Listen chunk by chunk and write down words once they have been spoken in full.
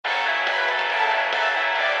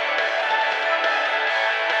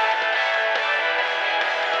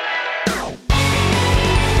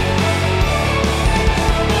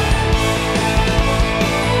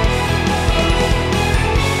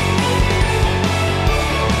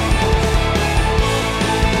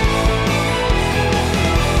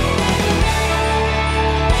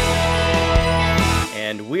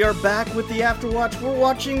are back with the Afterwatch. We're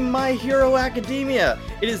watching My Hero Academia.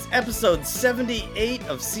 It is episode 78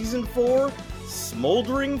 of season 4,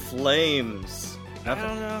 Smoldering Flames. I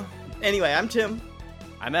don't know. Anyway, I'm Tim.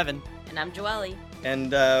 I'm Evan. And I'm Joelle.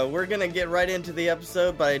 And we're going to get right into the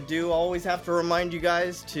episode, but I do always have to remind you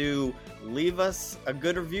guys to leave us a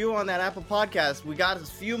good review on that Apple Podcast. We got a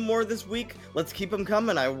few more this week. Let's keep them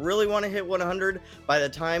coming. I really want to hit 100 by the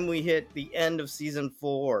time we hit the end of season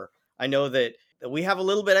 4. I know that we have a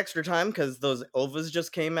little bit extra time because those OVAs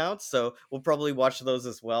just came out, so we'll probably watch those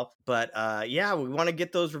as well. But yeah, we want to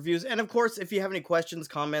get those reviews. And of course, if you have any questions,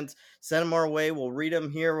 comments, send them our way. We'll read them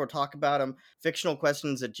here. We'll talk about them.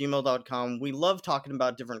 fictionalquestions@gmail.com. We love talking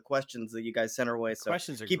about different questions that you guys send our way, so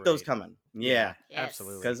questions are keep great. those coming. Yeah, Yes.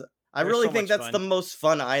 Absolutely. because I They're really so think much that's fun. the most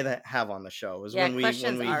fun I have on the show is Yeah, when we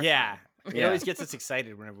questions are Yeah. It Yeah. always gets us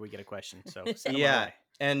excited whenever we get a question. So send 'em Yeah. our way.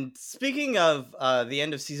 And speaking of the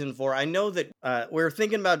end of season 4, I know that we're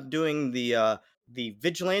thinking about doing the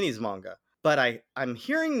Vigilantes manga, but I'm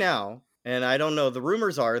hearing now, and I don't know, the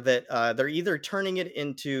rumors are that they're either turning it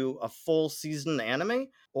into a full season anime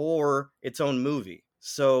or its own movie.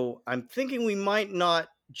 So I'm thinking we might not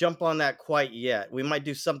jump on that quite yet. We might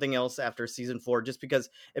do something else after season 4, just because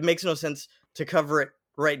it makes no sense to cover it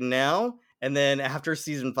right now and then after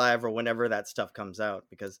season 5 or whenever that stuff comes out,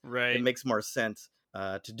 because Right. it makes more sense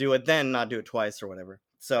to do it then, not do it twice or whatever.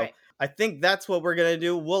 So Right. I think that's what we're going to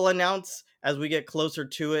do. We'll announce as we get closer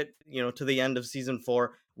to it, to the end of season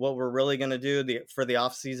 4, what we're really going to do for the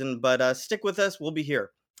off season. But stick with us. We'll be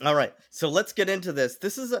here. All right. So let's get into this.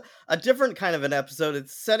 This is a different kind of an episode.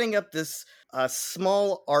 It's setting up this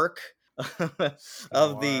small arc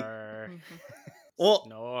of the... Snore. Well,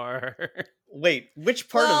 Snore. wait, which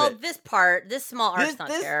part well, of it? this small arc's not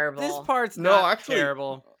terrible. This part's No, not actually-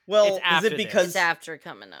 terrible. Well, it's is after it this. because It's after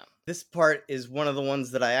coming up. this part is one of the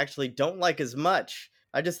ones that I actually don't like as much?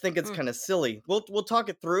 I just think it's kind of silly. We'll talk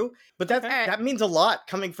it through, but that Okay. that means a lot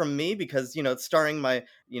coming from me because it's starring my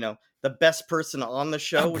the best person on the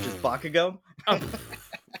show, which is Bakugo,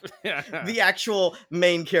 the actual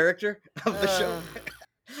main character of the show.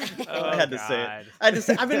 Oh, I had to say God.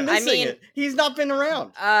 it. I've been I missing mean- it. He's not been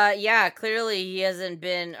around. Yeah, clearly he hasn't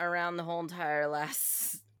been around the whole entire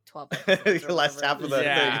last 12 episodes. The last half of the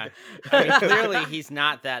Yeah. thing. I mean, clearly he's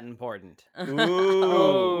not that important. Ooh.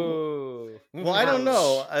 Oh. Well, I don't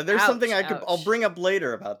know. There's something Ouch, I'll ouch. bring up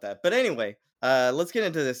later about that. But anyway, let's get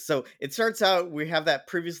into this. So it starts out, we have that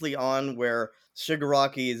previously on where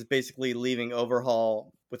Shigaraki is basically leaving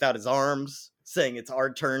Overhaul without his arms, saying it's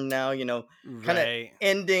our turn now, kind of Right.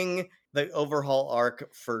 ending the Overhaul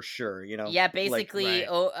arc for sure, Yeah, basically,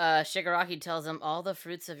 right. Shigaraki tells him, all the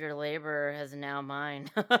fruits of your labor has now mine.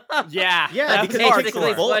 Yeah. Yeah, that's because That's he basically kicks the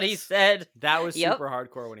what he bullets. said. That was Yep. super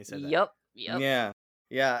hardcore when he said that. Yep.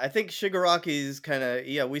 Yeah, I think Shigaraki's kind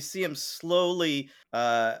of, we see him slowly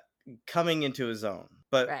coming into his own.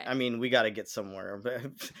 But Right. I mean, we got to get somewhere. But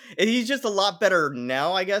and he's just a lot better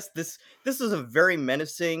now, I guess. This is a very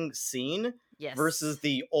menacing scene Yes. versus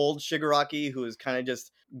the old Shigaraki who is kind of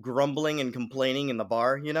just grumbling and complaining in the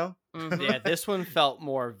bar, Mhm. Yeah, this one felt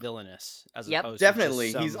more villainous as Yep. opposed Definitely.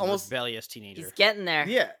 to just He's some almost- rebellious teenager. He's getting there.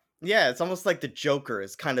 Yeah, it's almost like the Joker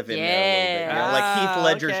is kind of in there a little bit. Yeah. Like Heath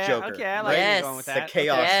Ledger's okay, Joker. Okay, I like right? where Yes. you're going with The that.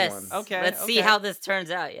 chaos Yes. one. Okay. Let's see how this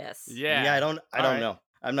turns out. Yes. Yeah. Yeah, I don't Alright. know.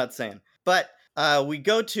 I'm not saying. But we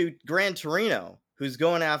go to Gran Torino, who's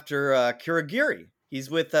going after Kurogiri. He's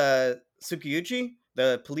with Tsukiyuchi,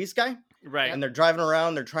 the police guy, Right. and they're driving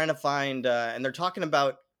around. They're trying to find, and they're talking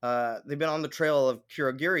about. They've been on the trail of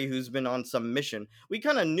Kurogiri, who's been on some mission. We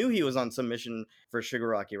kind of knew he was on some mission for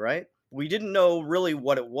Shigaraki, right? We didn't know really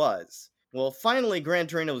what it was. Well, finally, Gran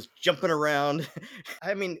Torino was jumping around.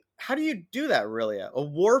 I mean, how do you do that, really? A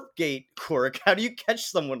warp gate quirk? How do you catch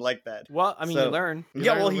someone like that? Well, I mean, So- you learn. You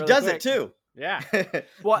Yeah, learn well, he really does quick. it too. Yeah.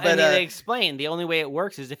 Well, But, I mean, they explain the only way it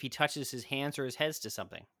works is if he touches his hands or his heads to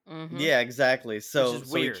something. Mhm. Yeah, exactly. So, is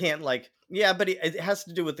so he weird. can't but it has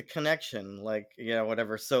to do with the connection,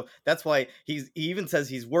 whatever. So that's why he even says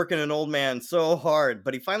he's working an old man so hard,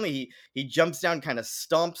 but he jumps down, kind of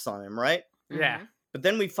stomps on him, right? Yeah. Mhm. But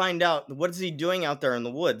then we find out, what is he doing out there in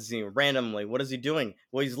the woods, randomly? What is he doing?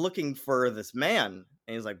 Well, he's looking for this man,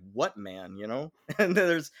 and he's like, "What man?" And then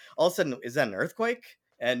there's all of a sudden, is that an earthquake?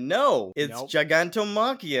 And no, it's Nope.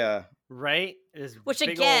 Gigantomachia. Right? This Which big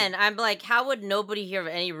again, I'm like, how would nobody hear of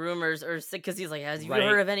any rumors because he's like, has you Right.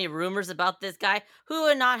 heard of any rumors about this guy? Who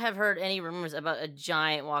would not have heard any rumors about a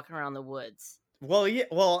giant walking around the woods? Well, yeah.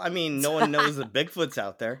 Well, I mean, no one knows that Bigfoot's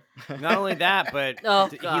out there. old- Not only that, but Oh,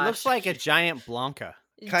 he looks gosh. like a giant Blanca.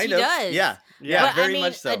 Kind he of. does. Yeah. Yeah. Yeah, But very I mean,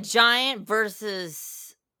 much so. a giant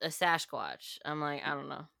versus a Sasquatch. I'm like, I don't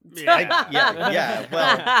know. Yeah.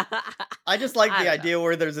 Well, I just like I the don't idea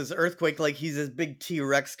where there's this earthquake, like he's this big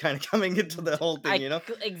T-Rex kind of coming into the whole thing, you know?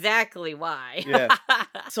 Exactly why. Yeah.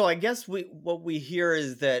 So I guess what we hear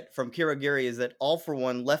is that from Kirigiri is that All for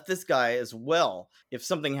One left this guy as well. If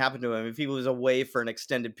something happened to him, if he was away for an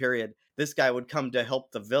extended period, this guy would come to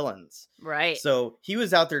help the villains. Right. So he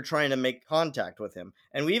was out there trying to make contact with him.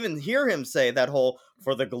 And we even hear him say that whole,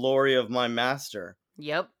 for the glory of my master.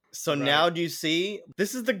 Yep. So Right. now do you see?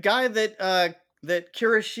 This is the guy that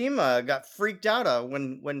Kirishima got freaked out of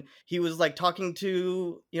when he was like talking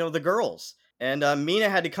to, the girls. And Mina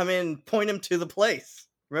had to come in and point him to the place.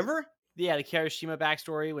 Remember? Yeah, the Kirishima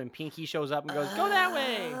backstory when Pinky shows up and goes, "Go that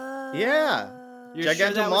way." Yeah. You're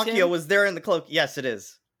sure that was Gigantomachia him? was there in the cloak. Yes, it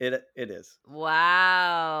is. It is.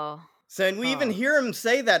 Wow. So, and we even Huh. hear him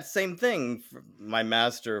say that same thing, my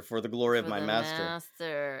master, for the glory of For my the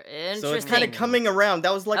master. Interesting. So it's kind of coming around.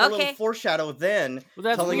 That was like a little Okay. foreshadow then. Well,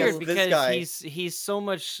 that's telling weird us this because guy- he's so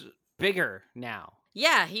much bigger now.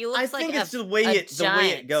 Yeah, he looks I like think a, it's the way a it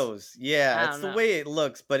giant. goes. Yeah, I it's don't the know. way it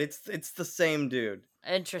looks, but it's the same dude.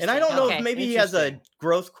 Interesting. And I don't know okay. if maybe he has a Interesting.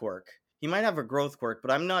 growth quirk. He might have a growth quirk,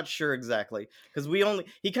 but I'm not sure exactly because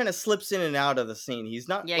he kind of slips in and out of the scene. He's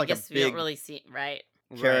not Yeah, I like a guess we don't big really see right.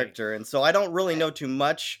 character, and so I don't really know too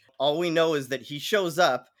much. All we know is that he shows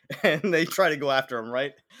up and they try to go after him,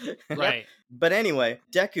 right? Right. But anyway,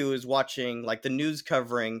 Deku is watching like the news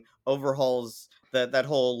covering Overhaul's that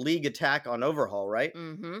whole League attack on Overhaul, right?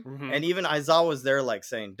 Mm-hmm. Mhm. And even Aizawa was there like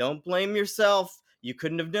saying, "Don't blame yourself. You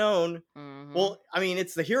couldn't have known." Mm-hmm. Well, I mean,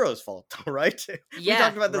 it's the hero's fault, right? We Yeah.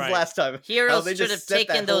 talked about this Right. last time. how Heroes they should just have set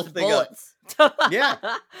that taken whole those thing up. bullets. Yeah.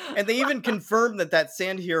 And they even confirmed that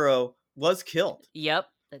Sand Hero was killed. Yep.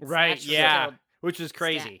 that's Right, actually yeah. killed Which was Scat.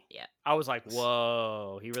 crazy. Yeah. I was like,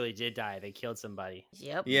 "Whoa, he really did die. They killed somebody."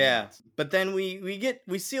 Yep. Yeah. But then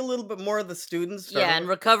we see a little bit more of the students. Yeah, and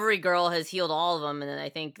Recovery Girl has healed all of them, and then I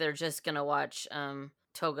think they're just gonna watch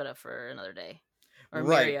Togata for another day. Or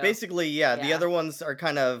Right. Mirio. Basically, yeah, the Yeah. other ones are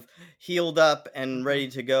kind of healed up and ready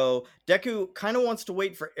to go. Deku kind of wants to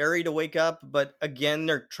wait for Eri to wake up, but again,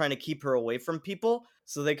 they're trying to keep her away from people.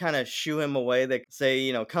 So they kind of shoo him away. They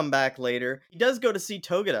say, come back later. He does go to see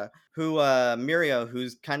Togata, who, Mirio,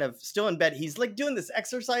 who's kind of still in bed. He's like doing this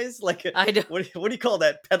exercise, like, I don't, what do you call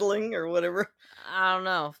that? Pedaling or whatever? I don't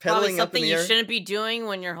know. Probably Pedaling up in something the you air? shouldn't be doing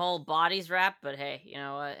when your whole body's wrapped, but hey, you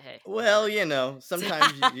know what? Hey. Well, whatever.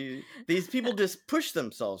 sometimes these people just push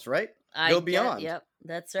themselves, right? I go get- beyond. Yep,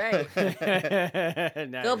 that's right.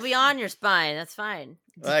 Nice. Go beyond your spine. That's fine.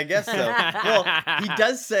 I guess so. Well, he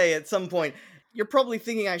does say at some point, "You're probably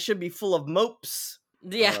thinking I should be full of mopes."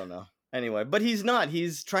 I Yeah. don't know. Anyway, but he's not.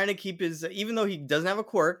 He's trying to keep his, even though he doesn't have a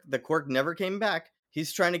quirk, the quirk never came back.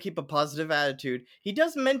 He's trying to keep a positive attitude. He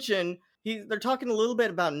does mention, they're talking a little bit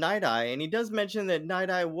about Night Eye, and he does mention that Night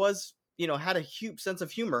Eye was, had a sense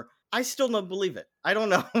of humor. I still don't believe it. I don't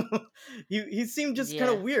know. he seemed just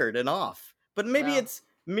kind Yeah. of weird and off. But maybe Well. it's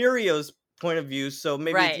Mirio's point of view. So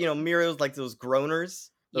maybe, Right. Mirio's like those groaners,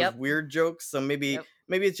 those Yep. weird jokes. So maybe Yep.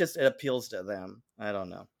 it's just, it appeals to them. I don't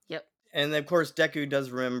know. Yep. And of course, Deku does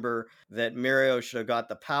remember that Mirio should have got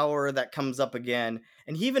the power. That comes up again.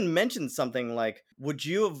 And he even mentions something like, would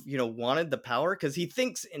you have, wanted the power? Because he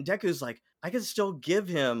thinks, and Deku's like, I could still give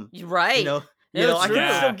him, Right. I true.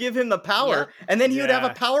 could still give him the power. Yep. And then he would have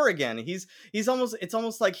Yeah. a power again. It's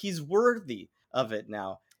almost like he's worthy of it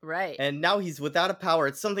now. Right. And now he's without a power.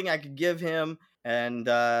 It's something I could give him. And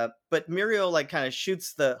but Mirio like kind of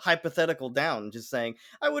shoots the hypothetical down, just saying,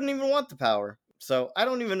 I wouldn't even want the power. So I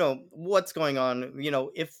don't even know what's going on.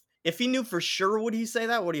 If he knew for sure, would he say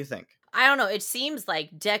that? What do you think? I don't know. It seems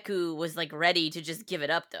like Deku was like ready to just give it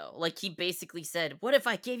up though. Like he basically said, "What if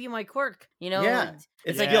I gave you my quirk?" Yeah.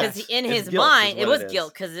 It's Yeah. like guilt. because in It's his guilt is mind, it what was it is.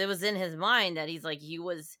 guilt because it was in his mind that he's like he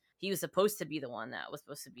was supposed to be the one that was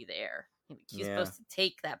supposed to be the heir. He was Yeah. supposed to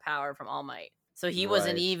take that power from All Might. So he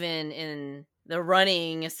wasn't Right. even in the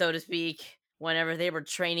running, so to speak, whenever they were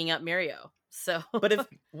training up Mirio. So But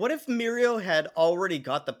what if Mirio had already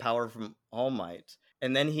got the power from All Might,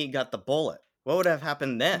 and then he got the bullet? What would have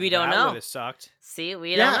happened then? We don't That know. would have sucked. see,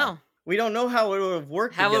 we Yeah. don't know We don't know how it would have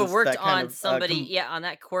worked. how it against worked that kind on of, somebody. On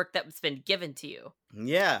that quirk that's been given to you.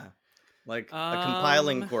 Yeah, like a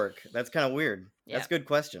compiling Um, quirk. That's kind of weird. Yeah. That's a good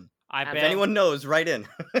question. I If If bet. anyone knows, write in.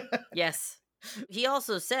 Yes. He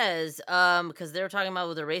also says, because they were talking about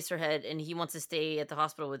with Eraserhead, and he wants to stay at the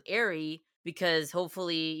hospital with Eri because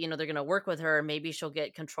hopefully, they're gonna work with her. Maybe she'll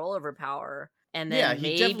get control of her power, and Yeah, then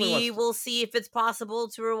he definitely maybe wants to- we'll see if it's possible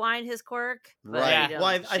to rewind his quirk. But Right. Yeah. I don't Well,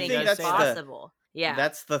 I think it's that's the- possible. Yeah,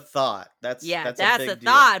 That's the thought. That's yeah, a that's big the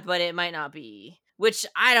deal. thought, but it might not be. which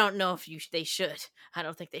I don't know if they should. I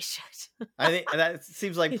don't think they should. I think that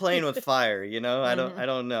seems like playing with fire, you know? I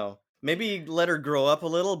don't know. Maybe let her grow up a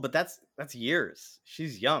little, but that's years.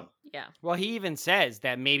 She's young. Yeah. Well, he even says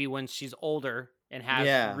that maybe when she's older and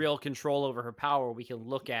has real control over her power, we can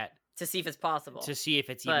look at To see if it's possible. to see if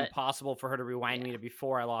it's even possible for her to rewind me to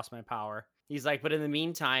before I lost my power. He's like, but in the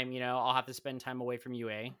meantime, I'll have to spend time away from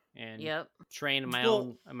UA and train in my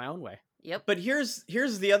own way. Yep. But here's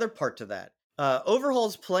the other part to that.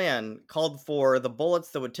 Overhaul's plan called for the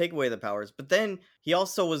bullets that would take away the powers, but then he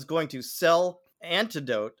also was going to sell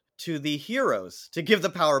antidote to the heroes to give the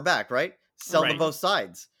power back, right? Sell to both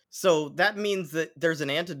sides. So that means that there's an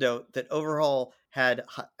antidote that Overhaul had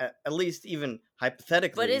at least even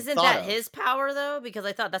hypothetically. But isn't that his power though? Because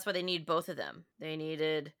I thought that's why they need both of them. They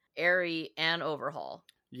needed Eri and Overhaul.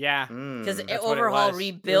 Yeah. Because Overhaul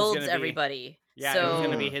rebuilds everybody. Yeah, so, it was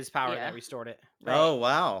going to be his power that restored it. Right. Oh,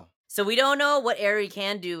 wow. So we don't know what Eri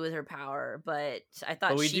can do with her power, but I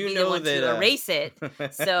thought she'd be the one to erase it.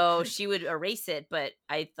 So she would erase it, but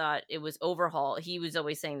I thought it was Overhaul. He was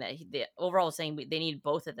always saying that Overhaul was saying they need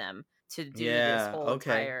both of them to do this whole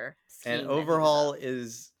entire scheme. And Overhaul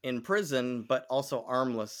is in prison, but also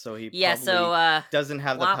armless, so he doesn't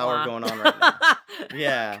have the power going on right now.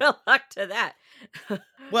 Yeah. Good luck to that.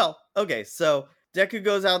 Well, okay, so Deku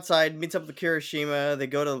goes outside, meets up with Kirishima, they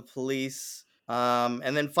go to the police.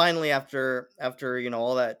 And then finally, after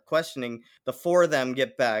all that questioning, the four of them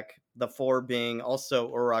get back. The four being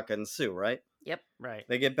also Uraraka and Tsu, right? Yep. Right.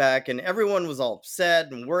 They get back, and everyone was all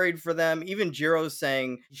upset and worried for them. Even Jiro's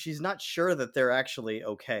saying she's not sure that they're actually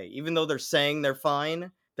okay, even though they're saying they're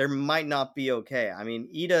fine. They might not be okay. I mean,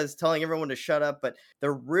 Ida is telling everyone to shut up, but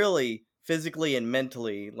they're really physically and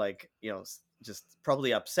mentally, just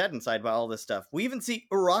probably upset inside by all this stuff. We even see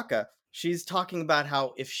Uraraka. She's talking about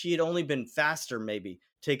how if she had only been faster, maybe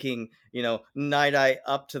taking, Night Eye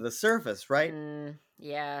up to the surface, right?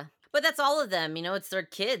 Yeah. But that's all of them, it's their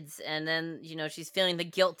kids. And then, she's feeling the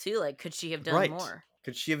guilt too. Like, could she have done more?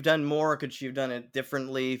 Could she have done more? Could she have done it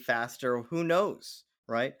differently, faster? Who knows,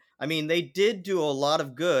 right? I mean, they did do a lot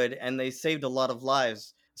of good and they saved a lot of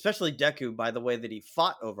lives, especially Deku by the way that he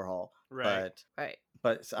fought Overhaul. Right.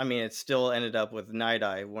 But I mean, it still ended up with Night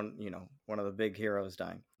Eye, one of the big heroes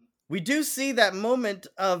dying. We do see that moment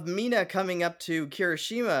of Mina coming up to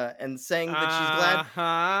Kirishima and saying that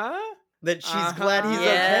she's glad he's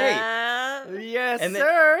okay. Yes,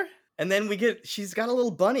 sir. And then she's got a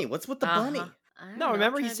little bunny. What's with the bunny? No,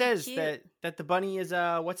 remember he says that the bunny is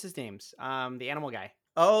what's his name's? The animal guy.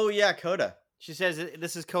 Oh yeah, Koda. She says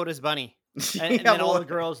this is Koda's bunny. And then all the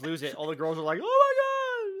girls lose it. All the girls are like,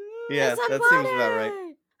 "Oh my god!" Yeah, that seems about right.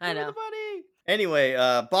 I know. Anyway,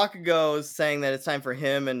 Bakugo is saying that it's time for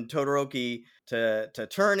him and Todoroki to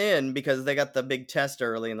turn in because they got the big test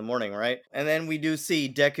early in the morning, right? And then we do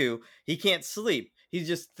see Deku. He can't sleep. He's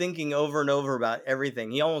just thinking over and over about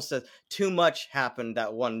everything. He almost says too much happened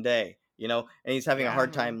that one day, and he's having a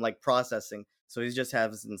hard time processing. So he just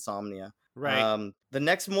has insomnia. Right. The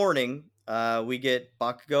next morning, we get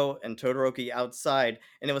Bakugo and Todoroki outside,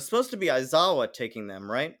 and it was supposed to be Aizawa taking them,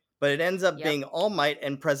 right? But it ends up being All Might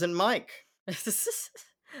and Present Mike.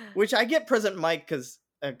 Which I get Present Mike because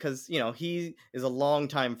he is a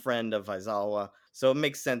longtime friend of Aizawa, so it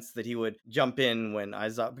makes sense that he would jump in when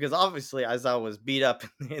Aizawa, because obviously Aizawa was beat up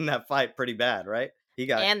in that fight pretty bad, right?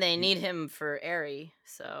 And they need him for Eri,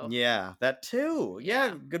 so yeah, that too.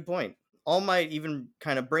 Yeah, good point. All Might even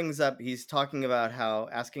kind of brings up, he's talking about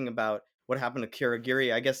asking about what happened to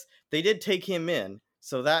Kirigiri. I guess they did take him in,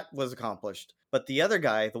 so that was accomplished. But the other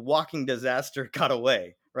guy, the walking disaster, got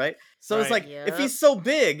away. Right? So it's like, if he's so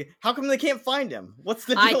big, how come they can't find him? What's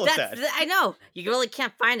the deal with that? I know. You really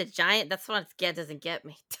can't find a giant. That's what doesn't get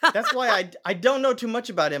me. That's why I don't know too much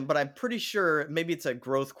about him, but I'm pretty sure maybe it's a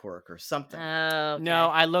growth quirk or something. Oh, okay. No,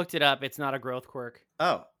 I looked it up. It's not a growth quirk.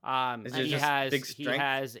 Oh. He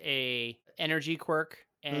has a energy quirk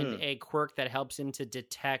and a quirk that helps him to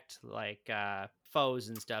detect foes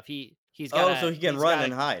and stuff. He's got so he can run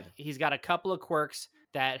and hide. He's got a couple of quirks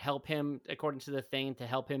that help him, according to the thing, to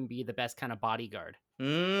help him be the best kind of bodyguard. Best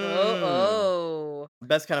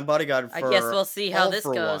kind of bodyguard for I guess we'll see how this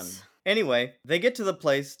goes. One. Anyway, they get to the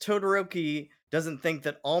place. Todoroki doesn't think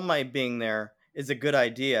that All Might being there is a good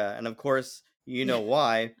idea. And of course, you know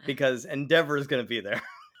why. Because Endeavor is going to be there.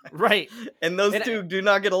 Right. And those two do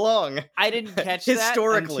not get along. I didn't catch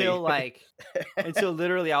historically. That until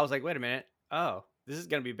literally I was like, wait a minute. Oh, this is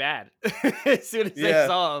going to be bad. As soon as I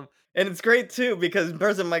saw him. And it's great, too, because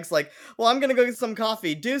Present Mike's like, well, I'm going to go get some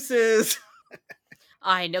coffee. Deuces.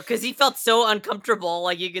 I know, because he felt so uncomfortable.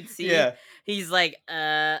 Like, you could see. Yeah. He's like,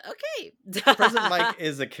 okay. President Mike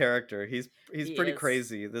is a character. He's pretty is.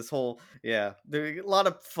 crazy. This whole, there are a lot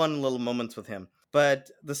of fun little moments with him.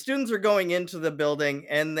 But the students are going into the building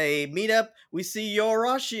and they meet up. We see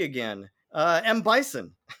Yoarashi again. M.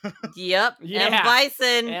 Bison. Yep. M.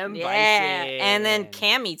 Bison. And then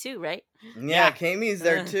Cammy too, right? Yeah, Cammy's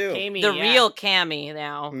there too. Cammy, the real Cammy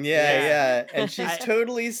now. Yeah. And she's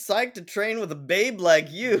totally psyched to train with a babe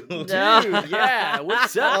like you. Dude, yeah.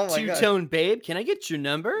 What's up, two-tone babe? Can I get your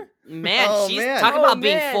number? Man, she's talking about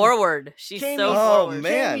being forward. She's so forward. Oh,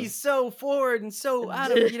 man. Cammy's so forward and so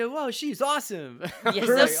out of, whoa, she's awesome. Yeah,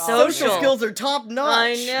 her social skills are top notch.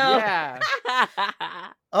 I know. Yeah.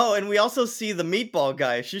 Oh, and we also see the meatball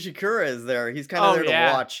guy. Shishikura is there. He's kind of there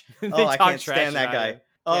to watch. I can't stand that guy.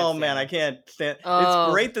 Oh man, I can't stand.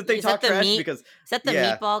 It's great that they talk trash because is that the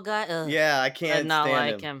meatball guy? Ugh. Yeah, I can't not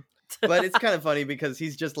stand like him. But it's kind of funny because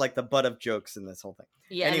he's just like the butt of jokes in this whole thing.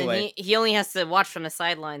 Yeah, anyway, and he only has to watch from the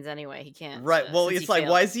sidelines anyway. He can't. Right. Well, it's like,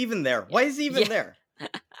 why is he even there? Why is he even there?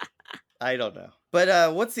 I don't know.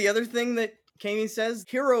 But what's the other thing that Cammy says?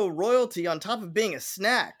 Hero royalty on top of being a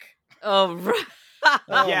snack. Oh, right. Oh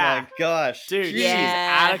my gosh, dude, she's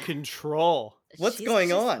out of control. What's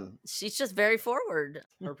going on? She's just very forward.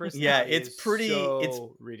 Her personality it's pretty. It's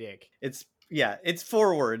ridiculous. It's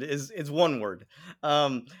forward is one word.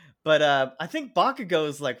 But I think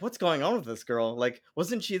Bakugo's like, what's going on with this girl? Like,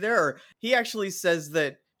 wasn't she there? Or he actually says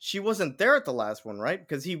that she wasn't there at the last one, right?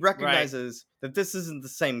 Because he recognizes that this isn't the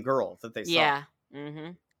same girl that they saw. Yeah.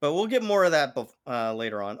 Mm-hmm. But we'll get more of that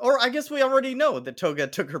later on. Or I guess we already know that Toga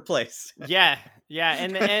took her place. Yeah,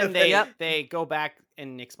 and they go back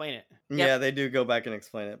and explain it. Yeah, they do go back and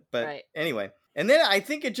explain it. But anyway. And then I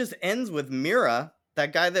think it just ends with Mira,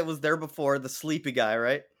 that guy that was there before, the sleepy guy,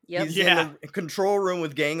 right? Yep. He's in the control room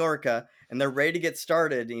with Gang Orca, and they're ready to get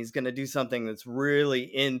started, and he's going to do something that's really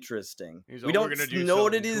interesting. We don't know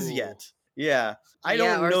what it is yet. Yeah. I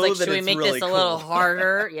don't know that it's really cool. Should we make this a little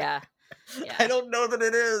harder? Yeah. I don't know that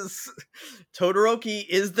it is. Todoroki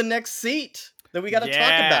is the next seat that we got to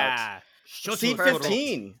talk about. Seat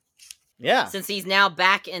 15. Yeah. Since he's now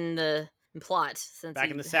back in the plot.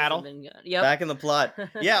 Back in the saddle? Back in the plot.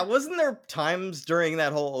 Yeah, wasn't there times during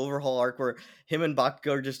that whole overhaul arc where him and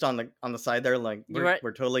Bakugo are just on the side there like,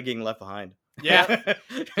 we're totally getting left behind? Yeah.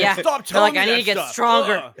 Yeah. Stop telling me I need to get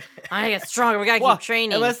stronger. I need to get stronger. We gotta keep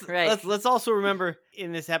training. Let's also remember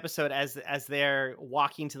in this episode as they're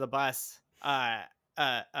walking to the bus,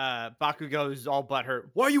 Bakugo's all butthurt.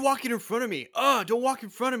 Why are you walking in front of me? Don't walk in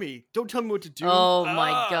front of me. Don't tell me what to do. Oh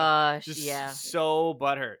my gosh. Just so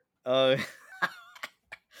butthurt.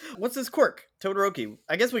 What's his quirk? Todoroki.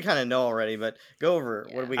 I guess we kind of know already, but go over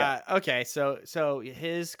what do we got? Okay, so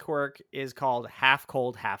his quirk is called half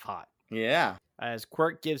cold, half hot. Yeah. His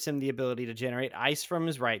quirk gives him the ability to generate ice from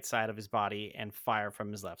his right side of his body and fire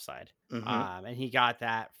from his left side. Mm-hmm. And he got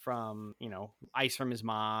that from, ice from his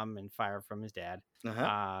mom and fire from his dad.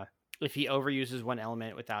 Uh-huh. If he overuses one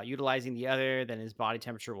element without utilizing the other, then his body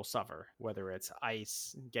temperature will suffer, whether it's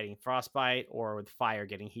ice getting frostbite or with fire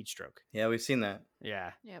getting heat stroke. Yeah, we've seen that.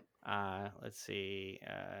 Yeah. Yep. Let's see.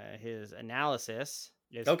 His analysis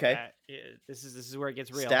is this is where it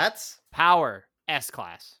gets real. Stats? Power S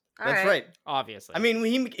class. That's right. Obviously. I mean,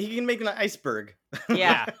 he can make an iceberg.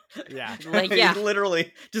 Yeah. Yeah.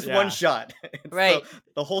 Literally just one shot. Right. So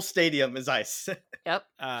the whole stadium is ice. Yep.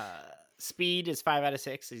 Speed is 5 out of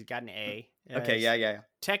 6. He's got an A. Okay, yeah.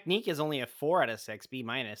 Technique is only a 4 out of 6, B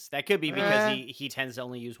minus. That could be because he tends to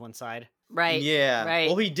only use one side. Right. Yeah. Right.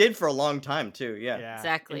 Well, he did for a long time too. Yeah.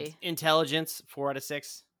 Exactly. Intelligence 4 out of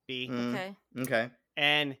 6, B. Okay.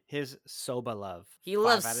 And his soba love. He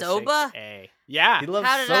loves soba? 6, A. Yeah. He loves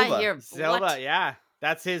soba. How did I hear soba? What? Yeah.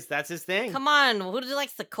 That's his thing. Come on, who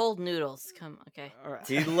likes the cold noodles? Okay. Right.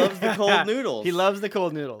 He loves the cold noodles. He loves the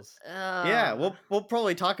cold noodles. Yeah, we'll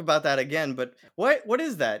probably talk about that again. But what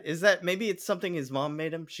is that? Is that maybe it's something his mom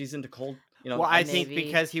made him? She's into cold. Well, I think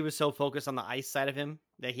because he was so focused on the ice side of him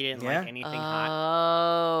that he didn't like anything hot.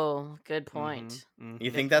 Oh, good point. You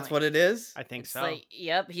think that's what it is? I think so. Like,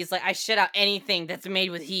 yep. He's like, I shit out anything that's made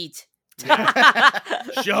with heat.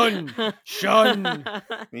 Shun.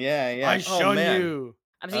 Yeah. I shun you.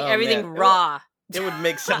 I'm seeing everything raw. It would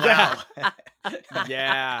make sense.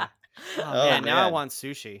 Yeah. Man, now I want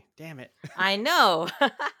sushi. Damn it. I know.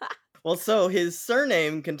 Well, so his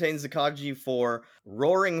surname contains the kanji for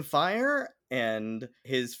roaring fire, and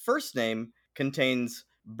his first name contains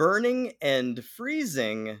burning and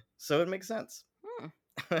freezing, so it makes sense.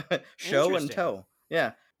 Show and toe.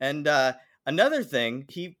 Yeah. And another thing,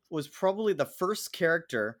 he was probably the first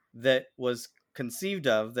character that was conceived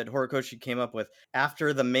of that Horikoshi came up with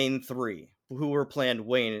after the main three. who were planned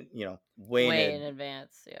way in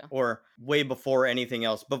advance, yeah. Or way before anything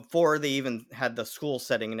else, before they even had the school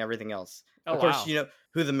setting and everything else. Oh, of course, wow. you know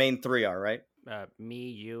who the main three are, right? Me,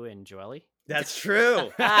 you, and Joelle. That's true.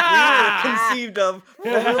 We were conceived of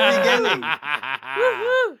from the beginning.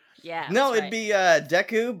 Woo-hoo! Yeah. No, that's it'd be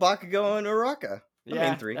Deku, Bakugo, and Uraraka. The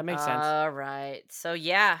main three. That makes sense. All right. So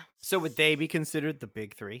yeah, So would they be considered the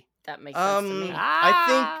big three? that makes sense to me.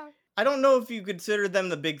 I don't know if you consider them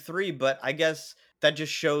the big three, but I guess that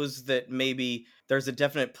just shows that maybe there's a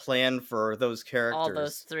definite plan for those characters. All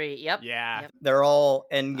those three. Yep. Yeah. Yep. They're all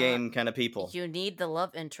endgame kind of people. You need the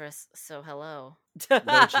love interest, so hello. Oh,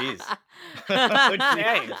 jeez.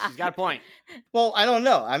 Hey, she's got a point. Well, I don't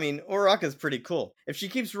know. I mean, Uraraka's pretty cool. If she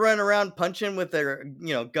keeps running around punching with her,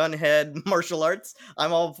 gun head martial arts,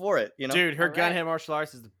 I'm all for it, Dude, her All gun right. head martial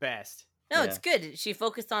arts is the best. No, it's good. She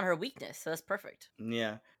focused on her weakness, so that's perfect.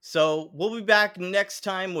 Yeah. So we'll be back next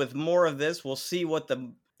time with more of this. We'll see what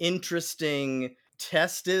the interesting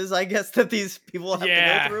test is, I guess, that these people have to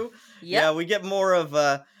go through. Yep. Yeah, we get more of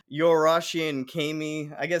Yorashi and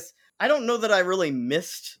Kami. I guess I don't know that I really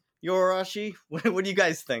missed Yorashi. What do you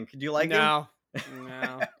guys think? Do you like him? No.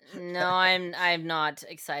 No, I'm not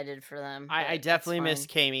excited for them. I but that's definitely fine. miss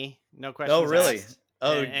Kami. No question. Oh, really? asked.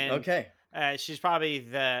 Oh, And- okay. She's probably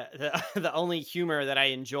the only humor that I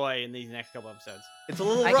enjoy in these next couple episodes. It's a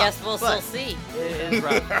little I rough. guess we'll but- still see. It is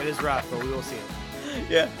rough. It is rough, but we will see it.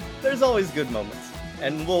 Yeah, there's always good moments.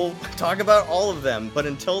 And we'll talk about all of them. But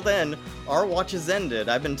until then, our watch is ended.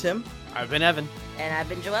 I've been Tim. I've been Evan. And I've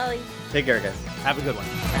been Joelle. Take care, guys. Have a good one.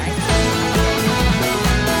 Bye.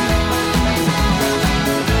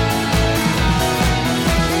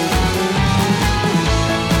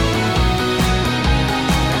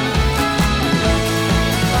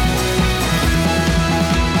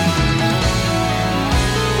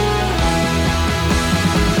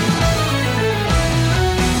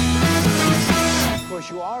 Of course,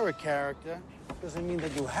 you are a character. Doesn't mean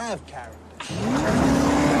that you have character.